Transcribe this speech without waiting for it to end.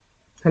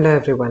Hello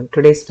everyone.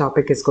 Today's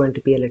topic is going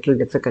to be a little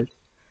difficult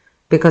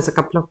because a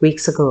couple of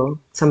weeks ago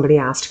somebody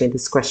asked me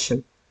this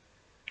question.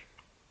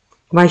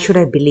 Why should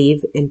I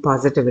believe in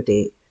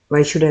positivity?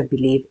 Why should I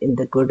believe in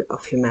the good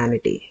of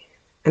humanity?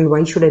 And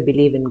why should I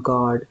believe in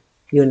God,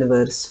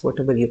 universe,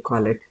 whatever you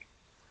call it?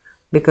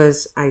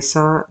 Because I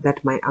saw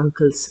that my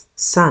uncle's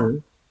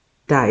son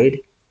died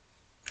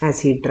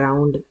as he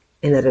drowned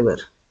in a river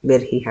where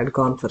he had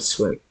gone for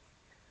swim.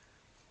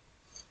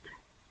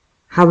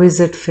 How is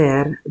it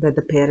fair that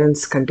the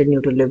parents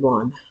continue to live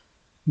on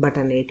but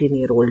an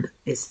 18-year-old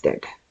is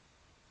dead?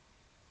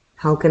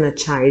 How can a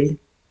child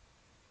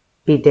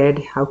be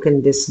dead? How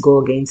can this go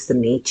against the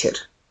nature?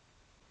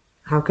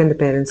 How can the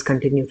parents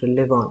continue to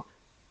live on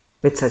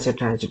with such a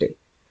tragedy?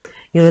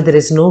 There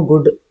is no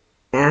good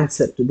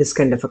answer to this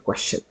kind of a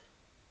question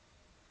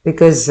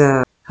because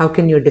how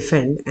can you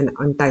defend an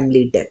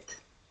untimely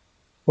death?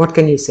 What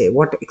can you say?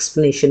 What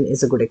explanation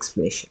is a good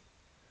explanation?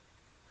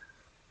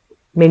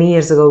 Many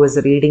years ago, I was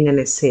reading an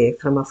essay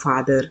from a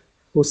father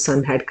whose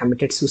son had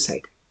committed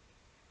suicide.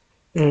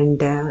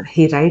 And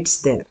he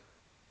writes there,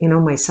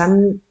 my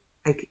son,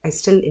 I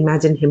still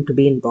imagine him to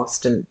be in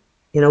Boston.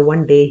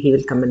 One day he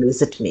will come and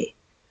visit me.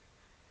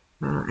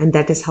 And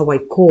that is how I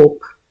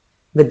cope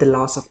with the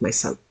loss of my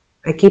son.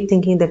 I keep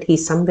thinking that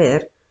he's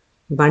somewhere,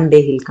 one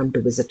day he'll come to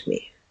visit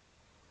me.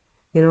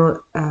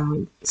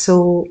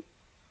 So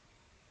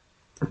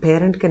a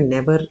parent can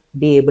never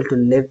be able to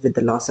live with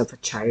the loss of a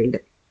child.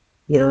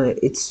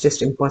 It's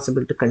just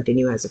impossible to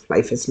continue as if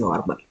life is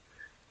normal.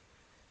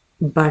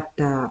 But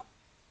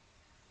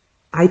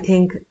I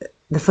think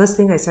the first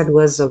thing I said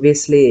was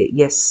obviously,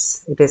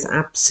 yes, it is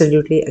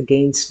absolutely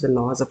against the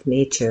laws of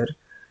nature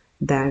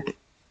that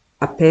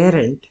a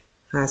parent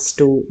has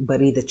to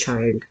bury the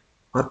child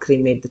or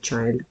cremate the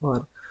child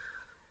or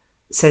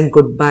say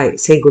goodbye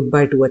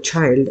to a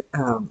child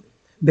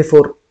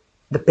before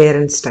the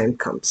parent's time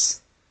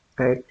comes,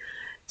 right?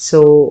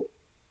 So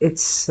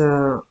it's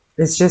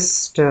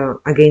just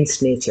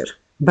against nature.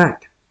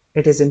 But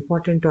it is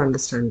important to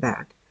understand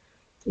that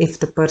if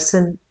the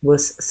person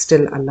was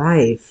still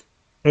alive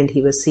and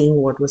he was seeing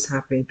what was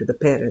happening to the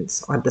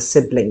parents or the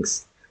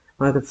siblings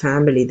or the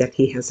family that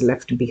he has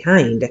left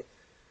behind,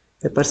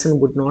 the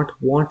person would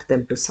not want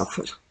them to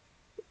suffer.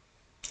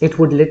 It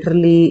would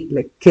literally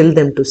like kill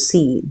them to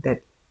see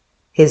that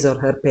his or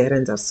her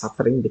parents are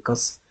suffering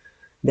because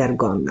they're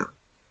gone now.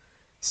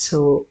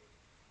 So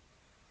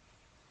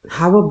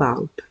how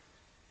about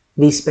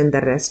we spend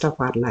the rest of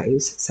our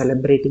lives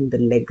celebrating the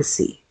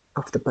legacy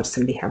of the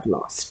person we have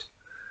lost?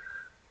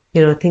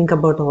 Think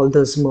about all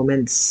those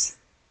moments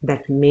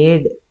that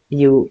made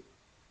you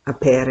a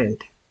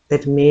parent,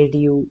 that made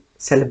you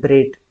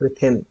celebrate with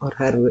him or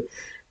her,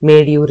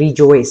 made you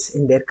rejoice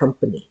in their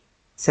company,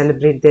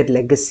 celebrate their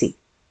legacy,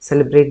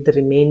 celebrate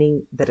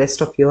the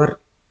rest of your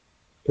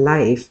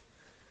life,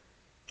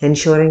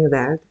 ensuring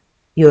that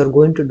you are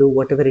going to do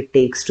whatever it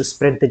takes to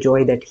spread the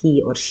joy that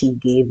he or she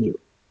gave you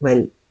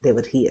while they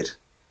were here.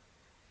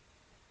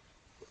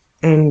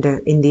 And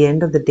in the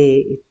end of the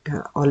day, it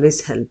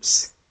always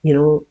helps.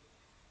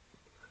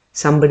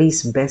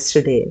 Somebody's best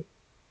day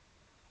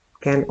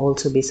can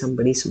also be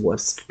somebody's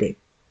worst day.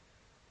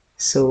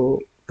 So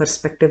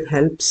perspective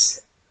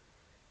helps.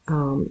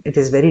 It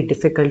is very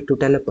difficult to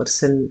tell a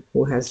person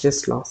who has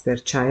just lost their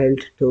child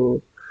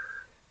to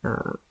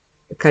uh,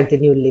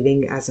 continue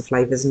living as if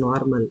life is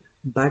normal.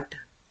 But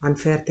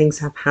unfair things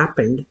have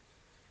happened,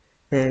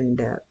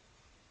 and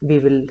we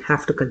will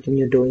have to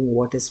continue doing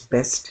what is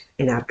best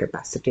in our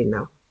capacity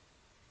now.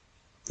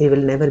 We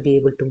will never be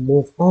able to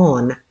move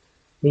on.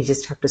 We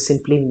just have to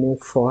simply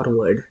move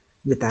forward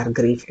with our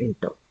grief in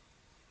tow.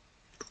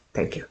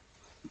 Thank you.